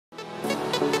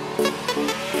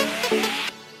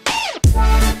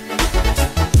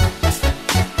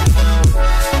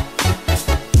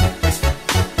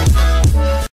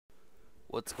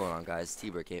guys,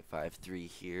 tbrick853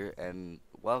 here, and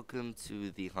welcome to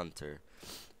the Hunter.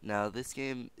 Now, this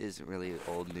game isn't really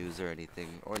old news or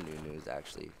anything, or new news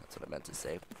actually, that's what I meant to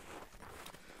say.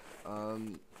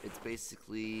 It's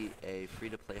basically a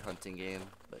free-to-play hunting game,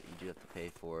 but you do have to pay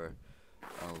for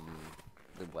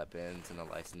the weapons and the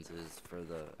licenses for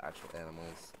the actual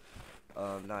animals.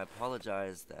 Now, I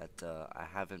apologize that I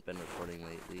haven't been recording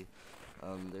lately.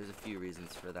 There's a few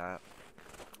reasons for that.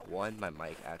 One, my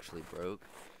mic actually broke,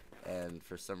 and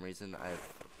for some reason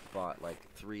I've bought like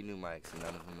 3 new mics and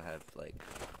none of them have like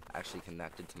actually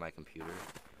connected to my computer.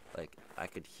 Like I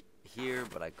could hear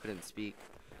but I couldn't speak,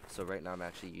 so right now I'm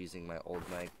actually using my old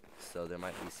mic, so there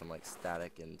might be some like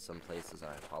static in some places, and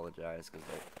I apologize because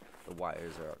the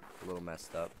wires are a little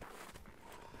messed up.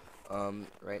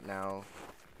 Right now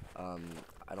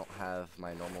I don't have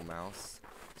my normal mouse,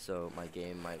 so my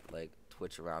game might like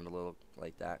twitch around a little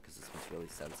like that because this one's really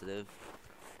sensitive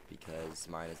because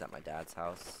mine is at my dad's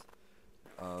house.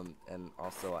 And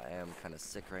also I am kind of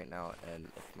sick right now,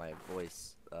 and if my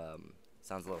voice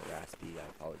sounds a little raspy, I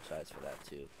apologize for that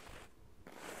too.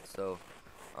 So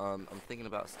I'm thinking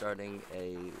about starting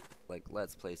a like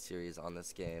let's play series on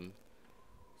this game,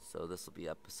 so this will be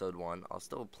episode 1. I'll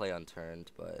still play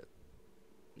unturned, but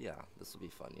yeah, this will be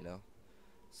fun, you know.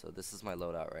 So this is my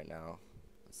loadout right now.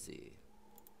 Let's see,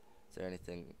 is there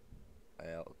anything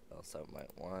else I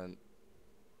might want?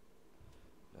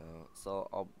 No. So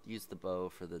I'll use the bow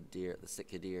for the deer, the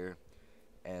Sitka deer,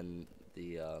 and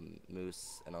the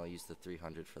moose, and I'll use the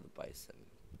 300 for the bison.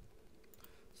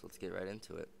 So let's get right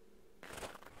into it.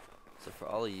 So for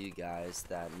all of you guys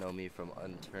that know me from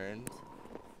Unturned,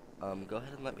 go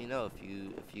ahead and let me know if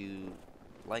you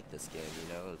like this game.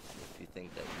 You know, if you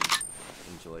think that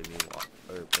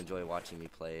you enjoy watching me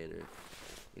play it, or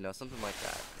you know, something like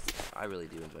that. 'Cause I really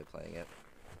do enjoy playing it.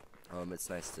 It's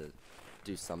nice to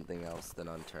do something else than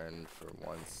Unturned for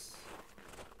once.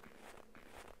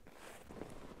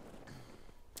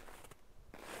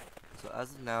 So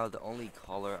as of now, the only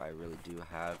collar I really do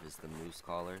have is the moose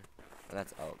collar, and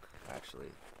that's elk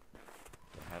actually.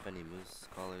 Do I have any moose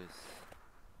collars?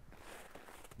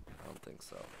 I don't think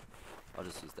so. I'll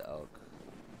just use the elk.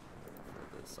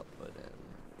 For this I'll put in.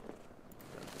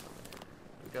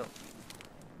 Here we go.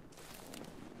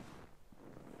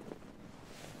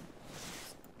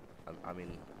 I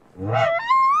mean,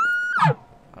 I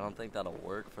don't think that'll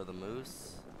work for the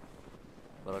moose,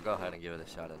 but I'll go ahead and give it a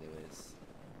shot anyways.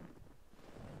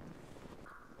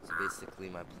 So basically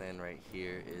my plan right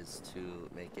here is to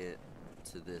make it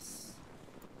to this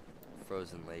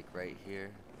frozen lake right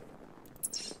here.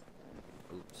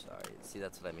 Oops, sorry. See,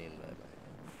 that's what I mean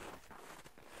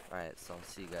by Alright, so I'll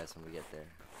see you guys when we get there.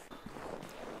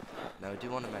 Now I do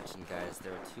want to mention, guys,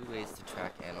 there are 2 ways to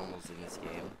track animals in this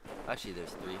game. Actually,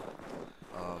 there's 3.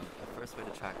 The first way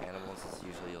to track animals is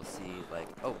usually you'll see like,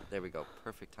 oh, there we go,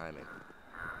 perfect timing.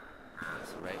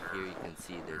 So right here you can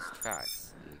see there's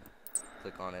tracks. You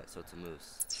click on it, so it's a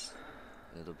moose,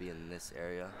 and it'll be in this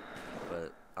area.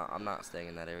 But I'm not staying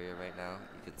in that area right now.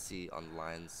 You can see on the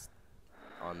lines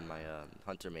on my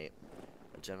hunter mate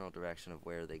a general direction of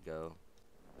where they go,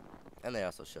 and they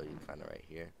also show you kind of right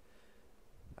here.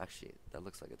 Actually, that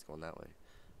looks like it's going that way.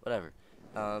 Whatever.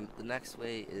 The next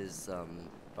way is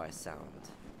by sound.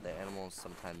 The animals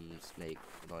sometimes make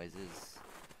noises.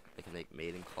 They can make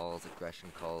mating calls,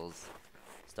 aggression calls,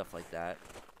 stuff like that.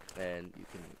 And you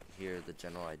can hear the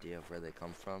general idea of where they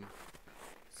come from.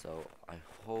 So I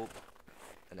hope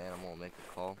an animal will make a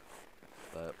call.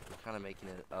 But we're kind of making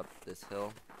it up this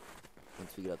hill.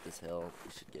 Once we get up this hill,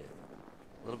 we should get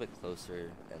a little bit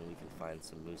closer, and we can find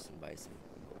some moose and bison,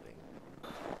 I'm hoping.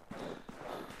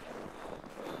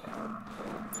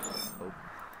 Oh,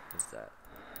 what's that?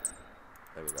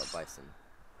 There we go, bison.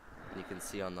 And you can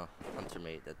see on the hunter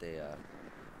mate that they're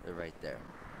right there.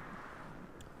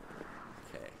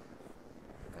 Okay.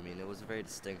 I mean, it was a very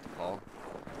distinct call,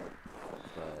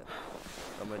 but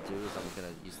what I'm gonna do is I'm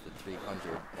gonna use the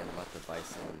 300 and let the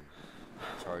bison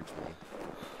charge me.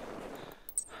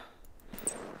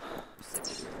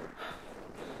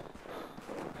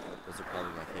 Those are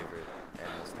probably my favorite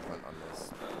animals to hunt on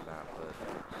this map, but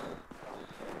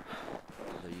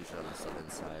they're usually on the southern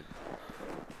side.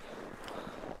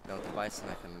 Now with the bison,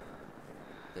 I can.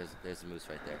 There's a moose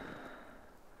right there. Let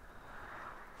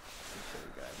me show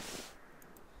you guys.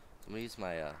 So I'm gonna use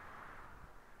my. Is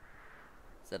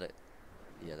that a?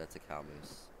 Yeah, that's a cow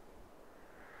moose.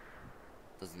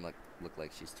 Doesn't look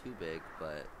like she's too big,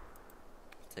 but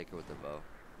I'll take her with the bow.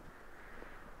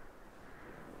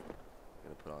 I'm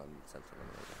gonna put on something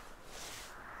later.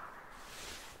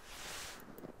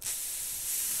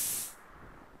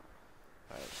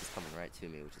 Alright, she's coming right to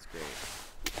me, which is great.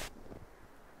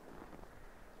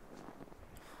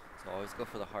 So always go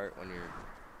for the heart when you're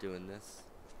doing this.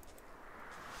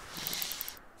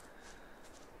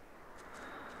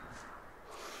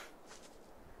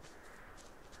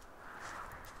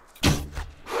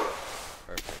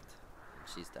 Perfect.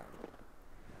 She's down.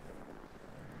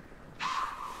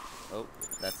 Oh,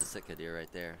 that's a Sika deer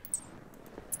right there.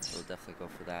 So we'll definitely go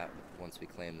for that once we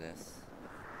claim this.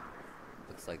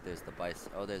 Looks like there's the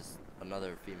Bison. Oh, there's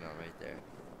another female right there.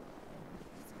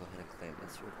 Let's go ahead and claim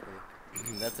this real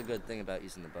quick. That's a good thing about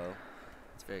using the bow.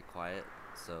 It's very quiet,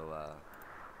 so oh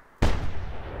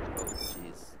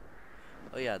jeez.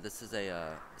 Oh yeah, this is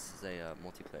a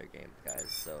multiplayer game, guys.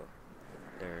 So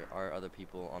there are other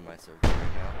people on my server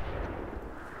right now.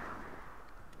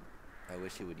 I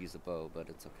wish he would use a bow, but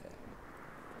it's okay.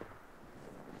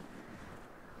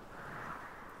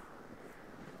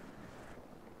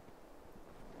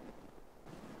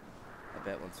 I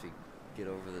bet once we get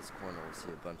over this corner, we'll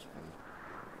see a bunch of them.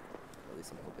 At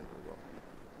least I'm hoping we will.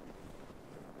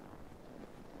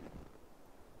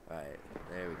 Alright,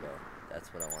 there we go.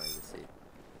 That's what I wanted to see.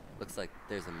 Looks like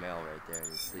there's a male right there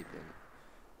and he's sleeping.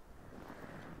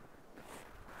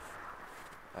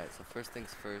 Alright, so first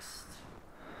things first.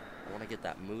 I want to get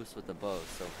that moose with the bow,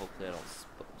 so hopefully I don't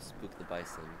spook the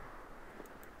bison.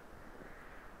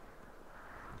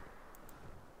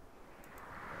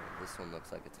 This one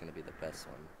looks like it's going to be the best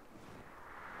one.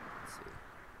 Let's see.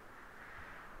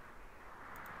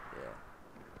 Yeah.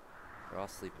 They're all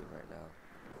sleeping right now.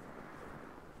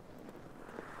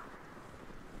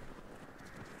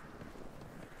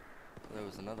 Oh, there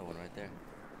was another one right there.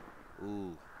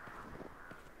 Ooh.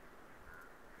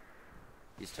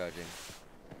 He's charging.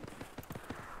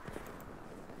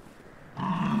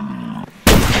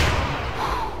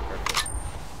 Perfect.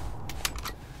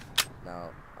 Now,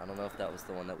 I don't know if that was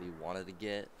the one that we wanted to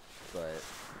get, but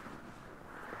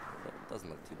it doesn't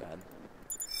look too bad.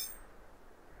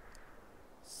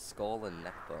 Skull and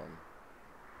neck bone.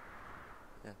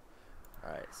 Yeah.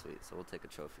 Alright, sweet. So we'll take a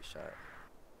trophy shot.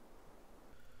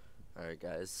 Alright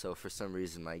guys, so for some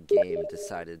reason my game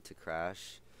decided to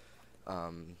crash.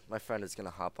 My friend is gonna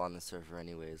hop on the server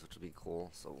anyways, which will be cool,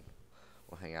 so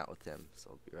we'll hang out with him,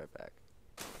 so I'll be right back.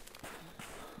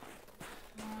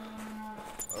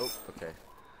 Oh, okay.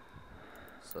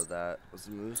 So that was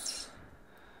a moose.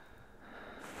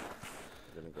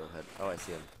 I'm gonna go ahead. Oh, I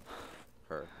see him.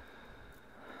 Her.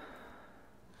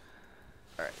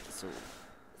 Alright, so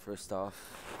first off,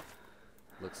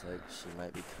 looks like she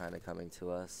might be kinda coming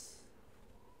to us.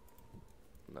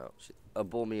 No, a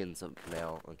bull means a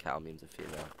male, and cow means a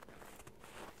female.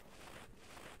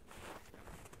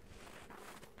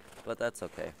 But that's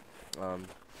okay.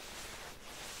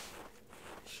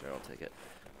 Sure, I'll take it.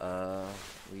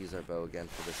 We'll use our bow again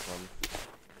for this one.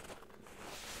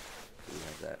 Do we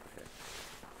have that? Okay.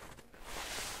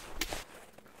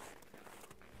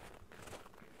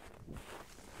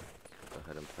 Go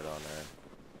ahead and put on our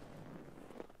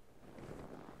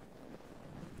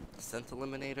scent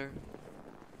eliminator.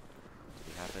 Do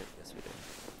we have it? Yes, we do.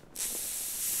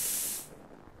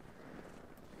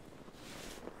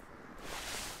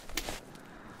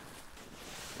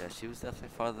 Yeah, she was definitely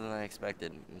farther than I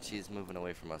expected, and she's moving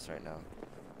away from us right now.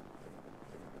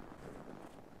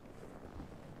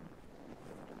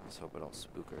 Let's hope I don't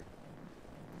spook her.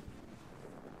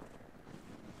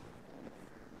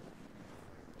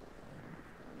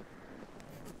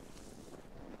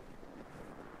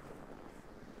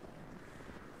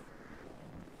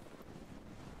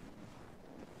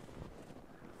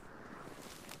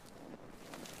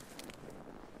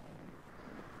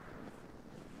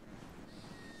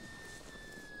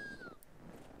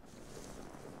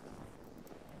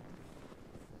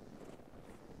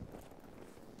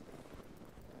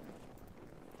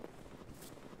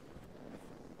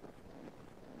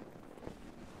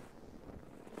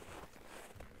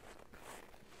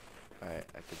 Alright,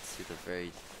 I can see the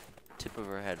very tip of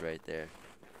her head right there.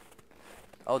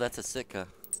 Oh, that's a Sitka.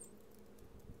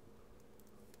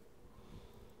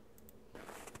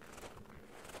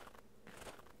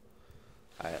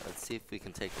 Alright, let's see if we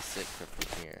can take the Sitka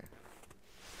from here.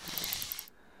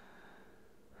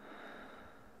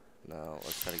 No,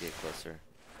 let's try to get closer.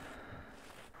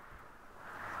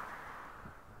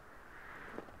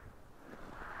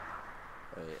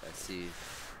 Wait, I see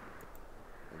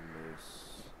a moose.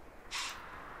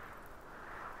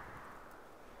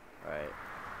 Alright.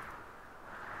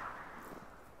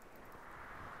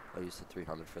 I'll use the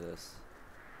 300 for this.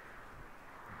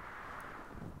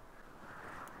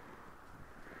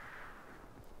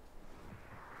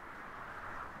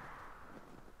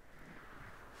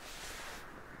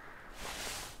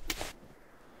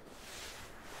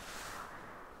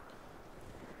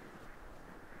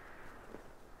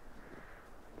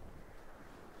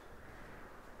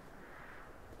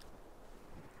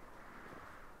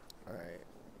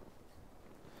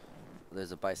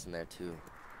 there's a bison there too.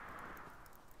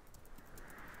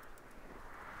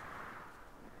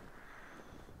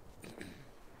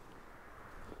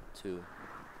 2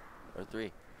 or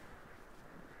 3.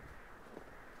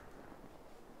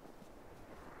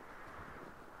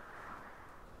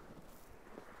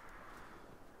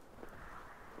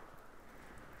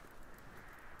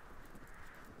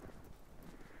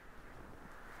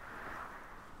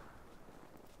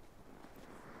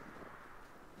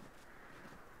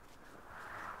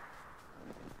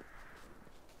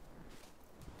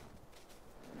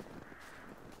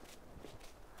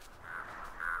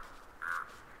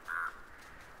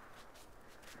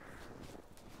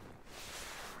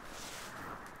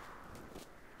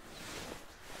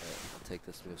 Take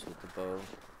this moose with the bow.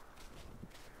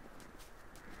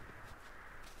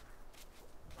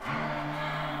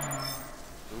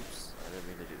 Oops, I didn't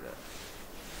mean to do that.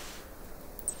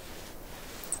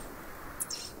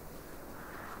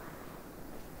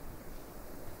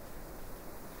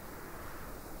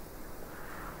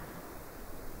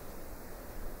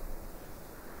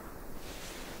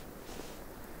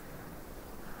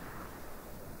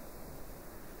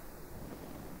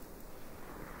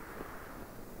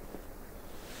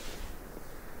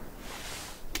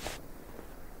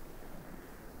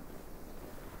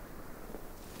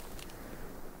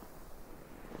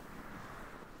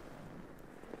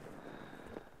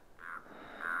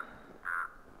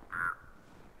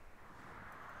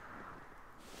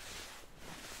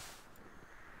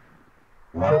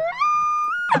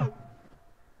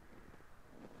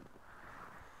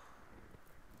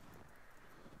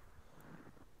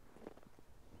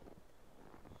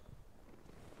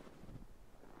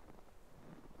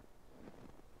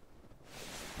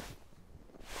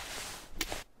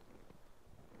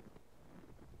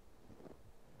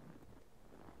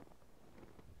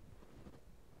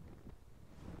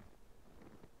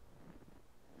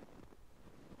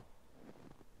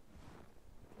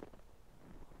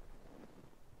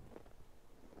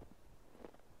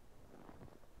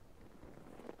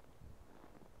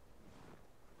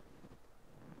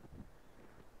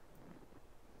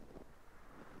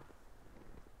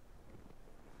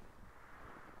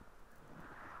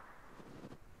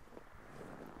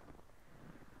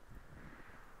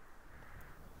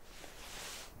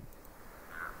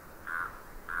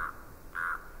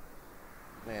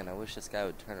 Man, I wish this guy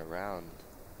would turn around.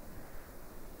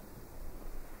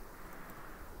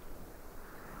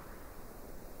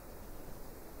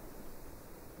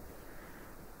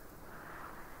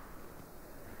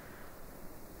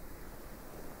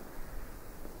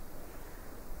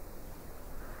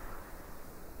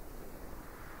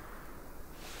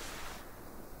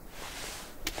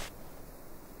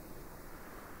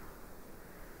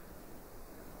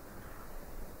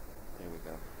 There we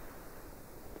go.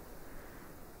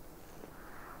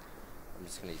 I'm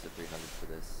just gonna use the 300 for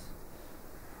this.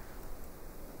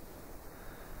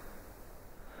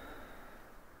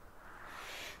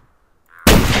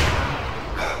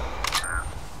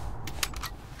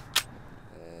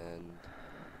 And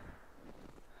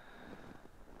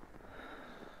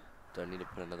do I need to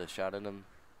put another shot in him?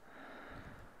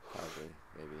 Probably,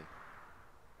 maybe.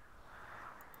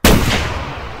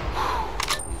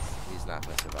 He's not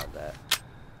gonna survive that.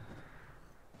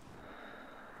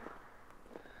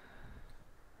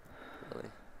 Really?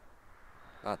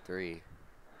 Not 3.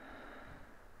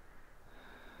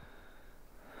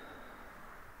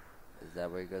 Is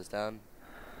that where he goes down?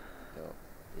 No.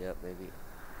 Yep, maybe.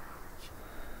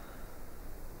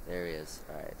 There he is.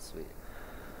 Alright, sweet.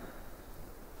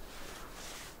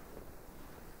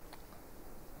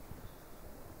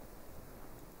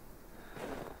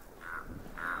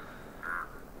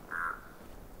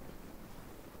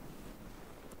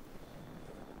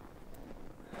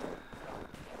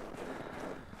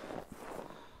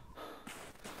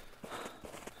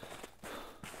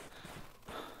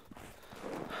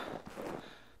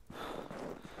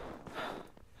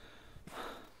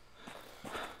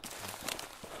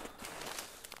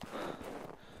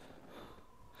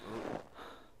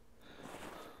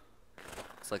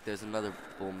 Looks like there's another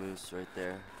bull moose right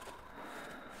there.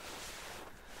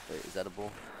 Wait, is that a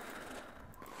bull?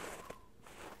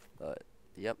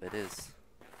 Yep, it is.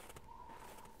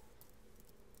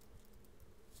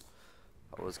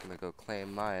 I was gonna go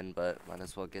claim mine, but might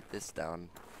as well get this down.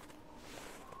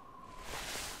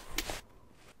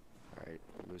 Alright,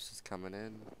 moose is coming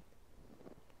in.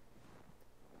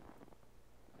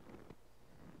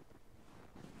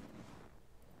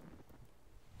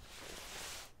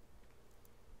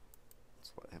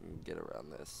 Let's let him get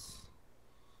around this.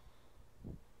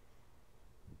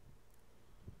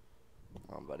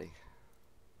 Come on, buddy.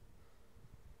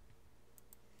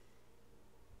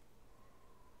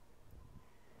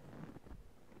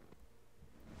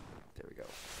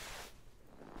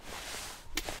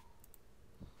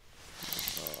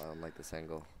 this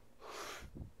angle.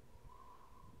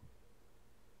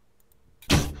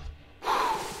 Come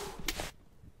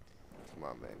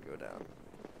on, man, go down.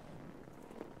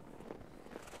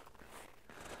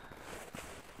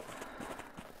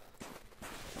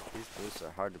 These moose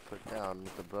are hard to put down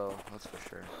with the bow, that's for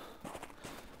sure.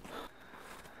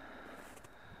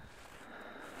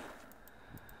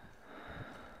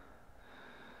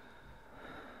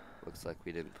 Looks like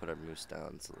we didn't put our moose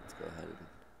down, so let's go ahead and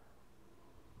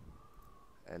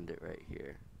end it right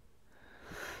here.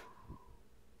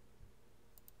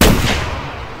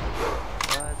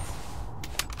 What?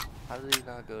 How did he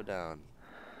not go down?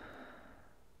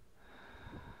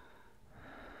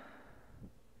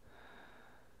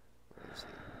 Where is he?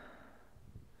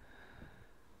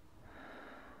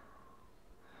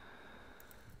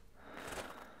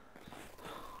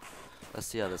 Let's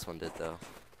see how this one did, though.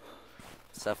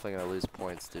 It's definitely going to lose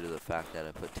points due to the fact that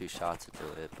I put 2 shots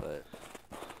into it, but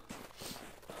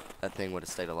that thing would have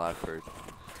stayed alive for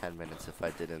 10 minutes if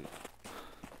I didn't.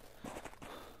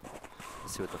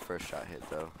 Let's see what the first shot hit,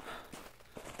 though.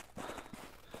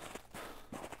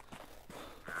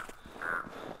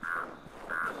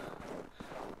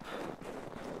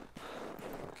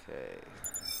 Okay.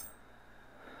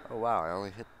 Oh wow, I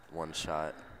only hit 1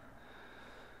 shot.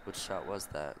 Which shot was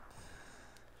that?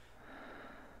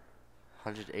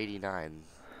 189.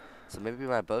 So maybe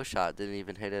my bow shot didn't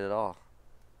even hit it at all.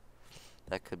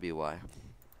 That could be why.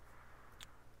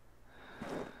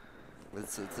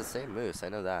 It's the same moose, I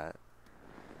know that.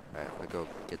 Alright, I'm gonna go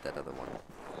get that other one.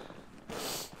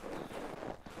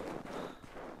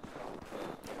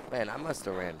 Man, I must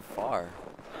have ran far.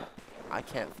 I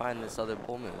can't find this other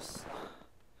bull moose.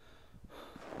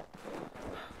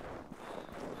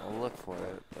 I'll look for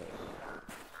it, but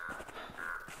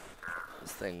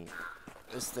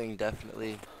this thing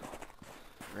definitely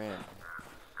ran.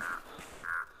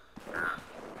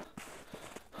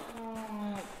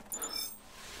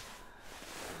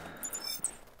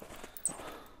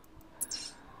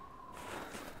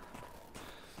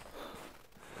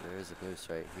 There is a moose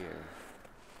right here.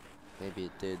 Maybe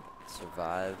it did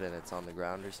survive and it's on the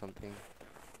ground or something.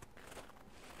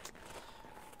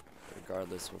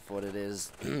 Regardless of what it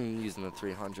is, using the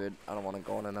 300, I don't want to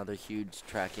go on another huge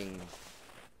tracking.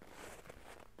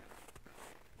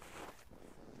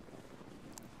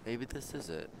 Maybe this is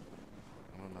it.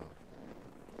 I don't know.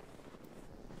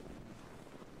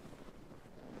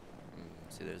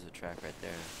 See, there's a track right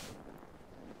there.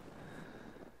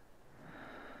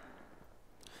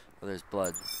 Oh, there's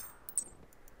blood.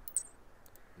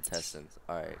 Intestines.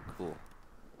 Alright, cool.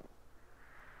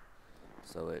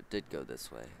 So it did go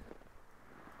this way.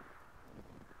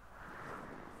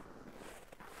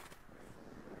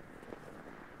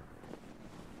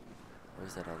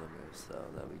 Where's that other moose, though,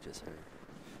 that we just heard?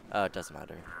 Oh, it doesn't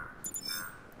matter.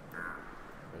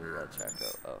 Where did that track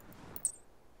go? Oh.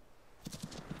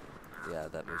 Yeah,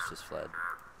 that moose just fled.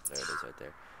 There it is right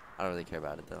there. I don't really care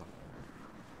about it, though.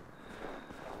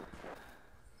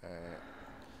 Alright.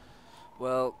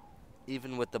 Well,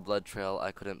 even with the blood trail,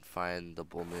 I couldn't find the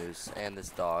bull moose, and this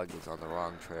dog is on the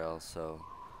wrong trail, so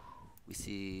we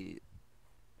see...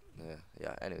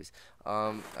 Yeah, anyways.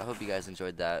 I hope you guys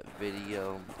enjoyed that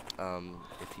video.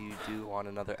 If you do want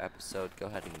another episode, go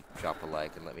ahead and drop a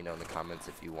like and let me know in the comments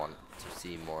if you want to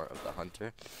see more of the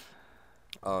Hunter.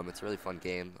 It's a really fun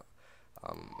game.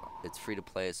 It's free to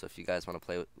play, so if you guys want to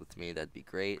play with me, that'd be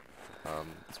great.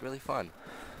 It's really fun.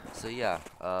 So yeah,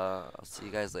 I'll see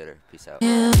you guys later. Peace out.